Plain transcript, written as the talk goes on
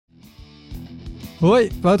Hoi,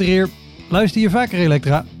 Wouter hier. Luister je vaker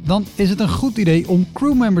Elektra? Dan is het een goed idee om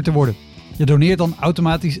crewmember te worden. Je doneert dan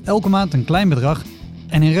automatisch elke maand een klein bedrag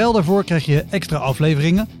en in ruil daarvoor krijg je extra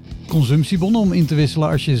afleveringen, consumptiebonnen om in te wisselen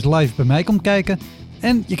als je eens live bij mij komt kijken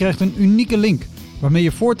en je krijgt een unieke link waarmee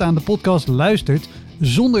je voortaan de podcast luistert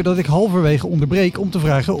zonder dat ik halverwege onderbreek om te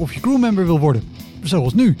vragen of je crewmember wil worden.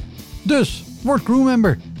 Zoals nu. Dus, word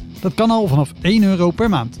crewmember. Dat kan al vanaf €1 per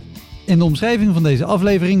maand. In de omschrijving van deze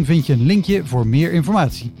aflevering vind je een linkje voor meer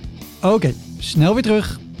informatie. Oké, snel weer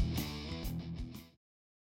terug.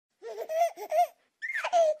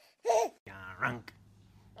 Garank,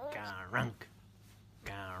 garank,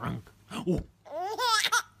 garank. Oeh.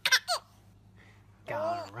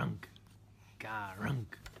 Garank,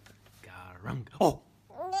 garank, garank. Oh.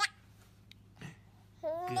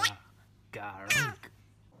 Garank.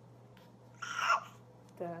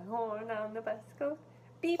 The horn on the bus goes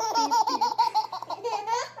beep, beep, beep.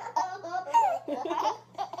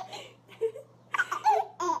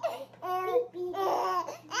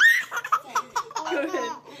 Go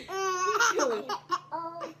ahead.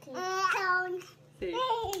 Say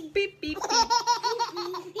beep, beep, beep.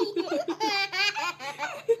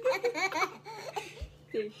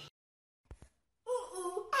 Say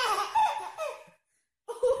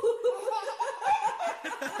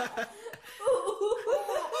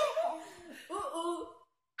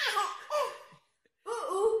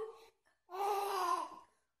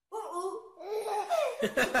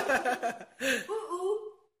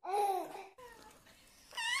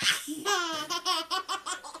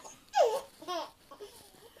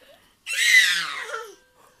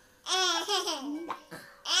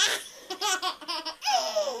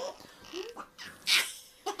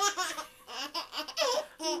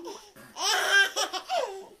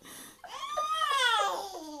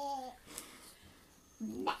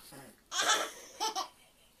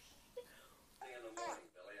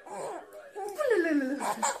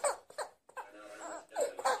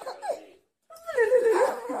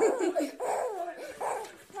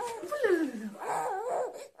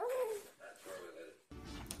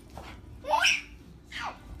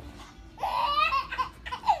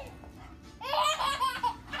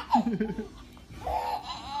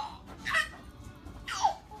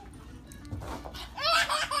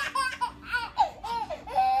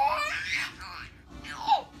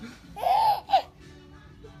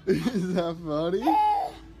Is that funny?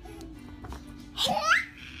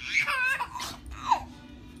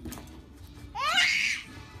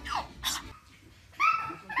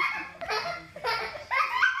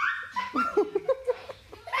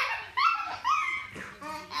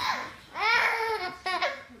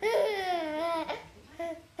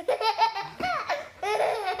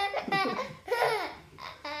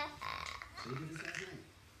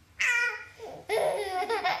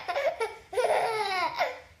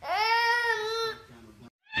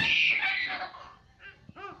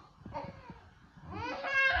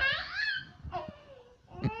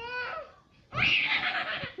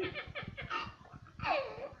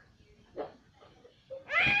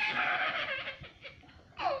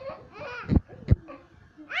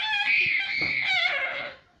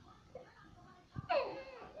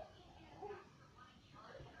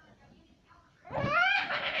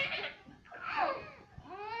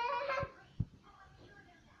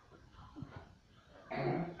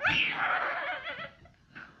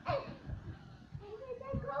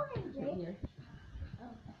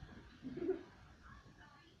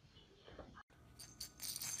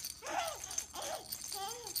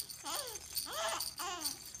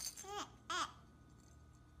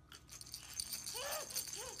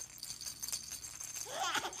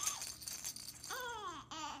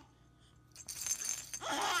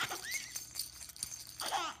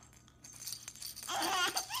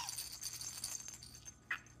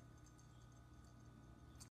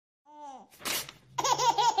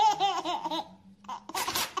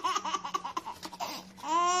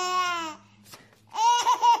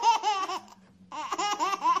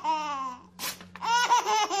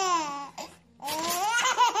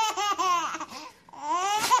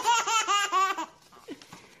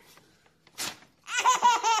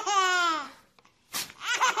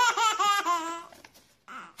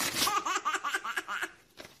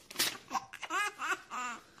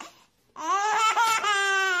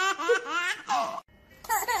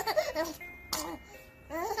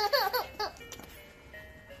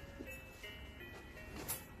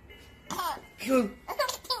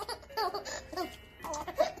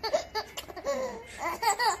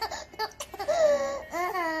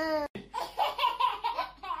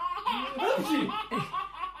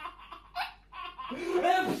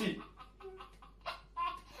 Hepsi.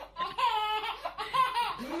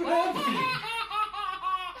 Hupsie!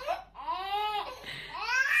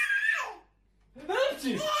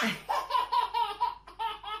 Hupsie!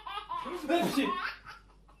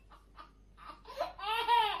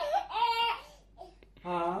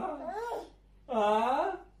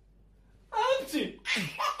 Hupsie!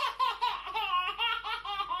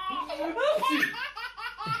 Hupsie!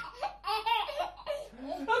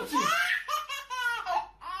 Hupsie!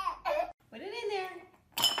 Put it in there.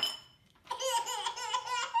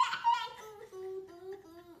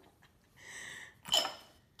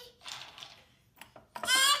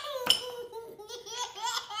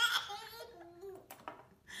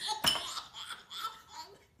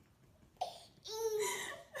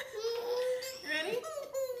 Ready?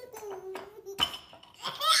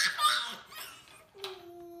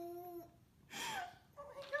 Oh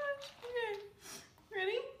my gosh. Okay.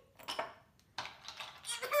 Ready?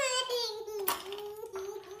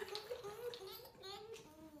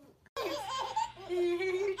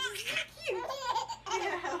 You're so cute.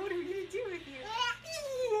 Yeah, what are we gonna do with you? Yeah,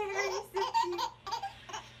 you're so cute.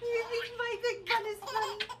 You think my big bun is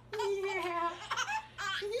funny? Yeah.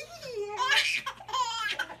 Yeah.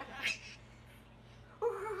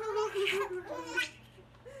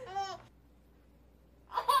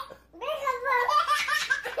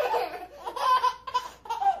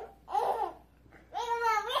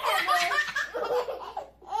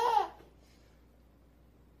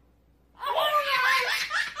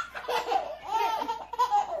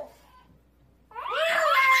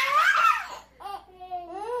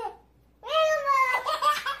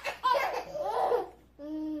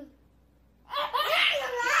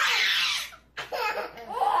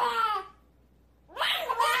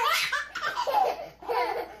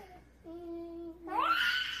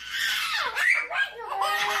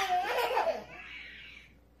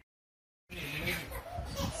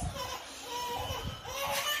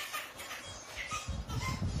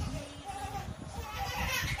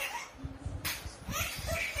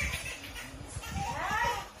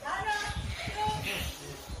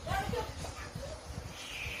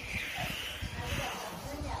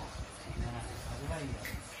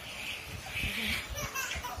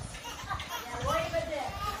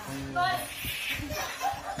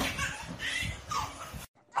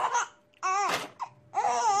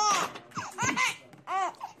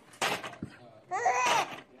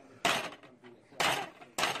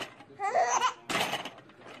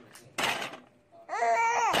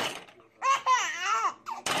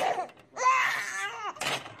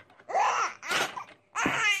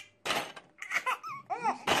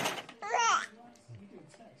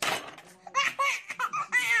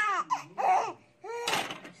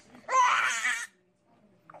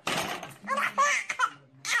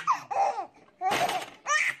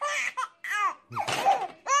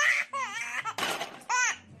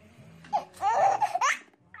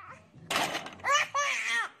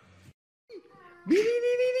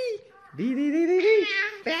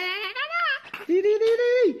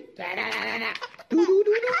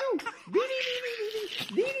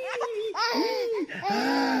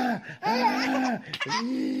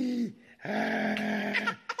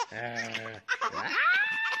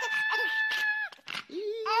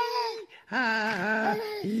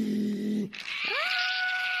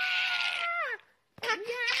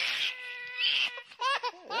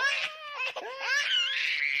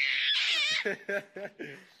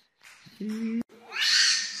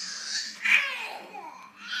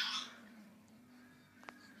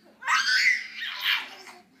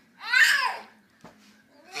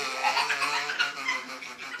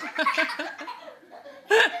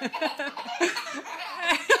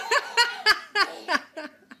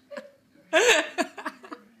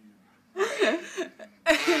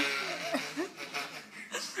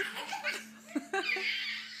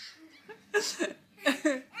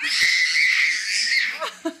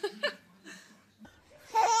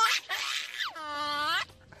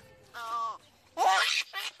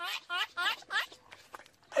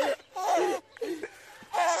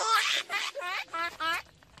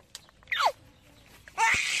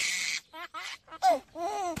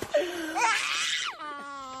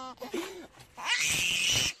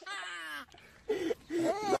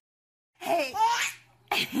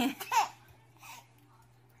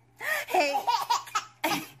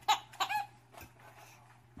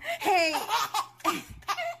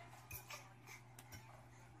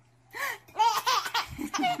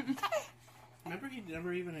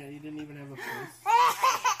 Remember he didn't even have a face?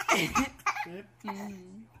 Yep.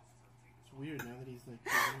 It's weird now that he's like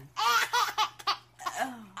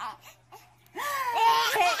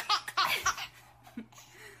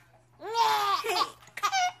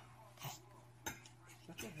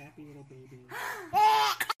Shut the heck little baby.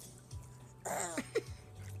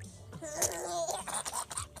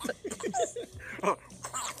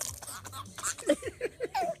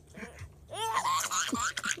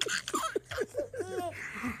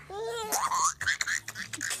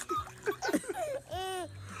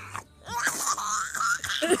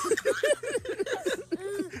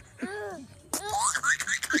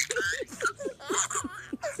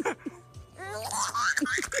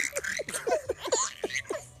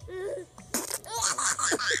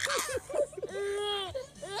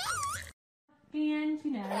 And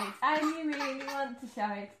you know it, and you really want to show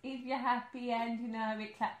it. If you're happy and you know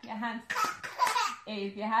it, clap your hands.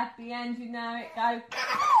 If you're happy and you know it, go.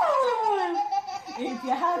 If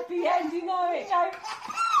you're happy and you know it, go.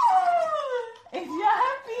 If you're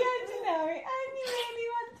happy and you know it, and you really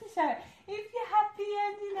want to show it. If you're happy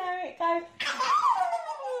and you know it, go.